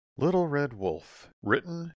Little Red Wolf,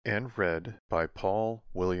 written and read by Paul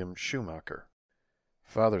William Schumacher.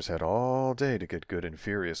 Father's had all day to get good and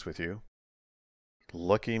furious with you.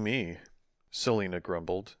 Lucky me, Selina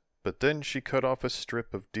grumbled, but then she cut off a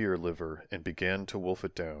strip of deer liver and began to wolf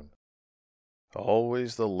it down.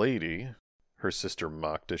 Always the lady, her sister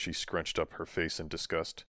mocked as she scrunched up her face in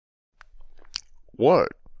disgust. What?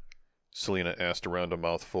 Selina asked around a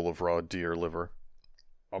mouthful of raw deer liver.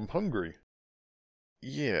 I'm hungry.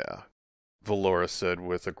 Yeah, Valora said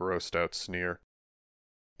with a grossed-out sneer.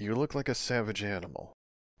 You look like a savage animal.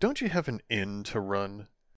 Don't you have an inn to run?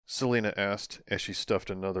 Selina asked as she stuffed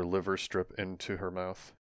another liver strip into her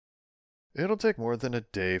mouth. It'll take more than a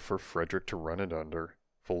day for Frederick to run it under,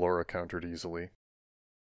 Valora countered easily.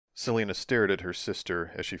 Selina stared at her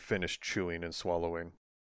sister as she finished chewing and swallowing.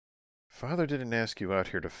 Father didn't ask you out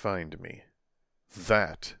here to find me.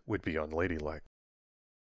 That would be unladylike.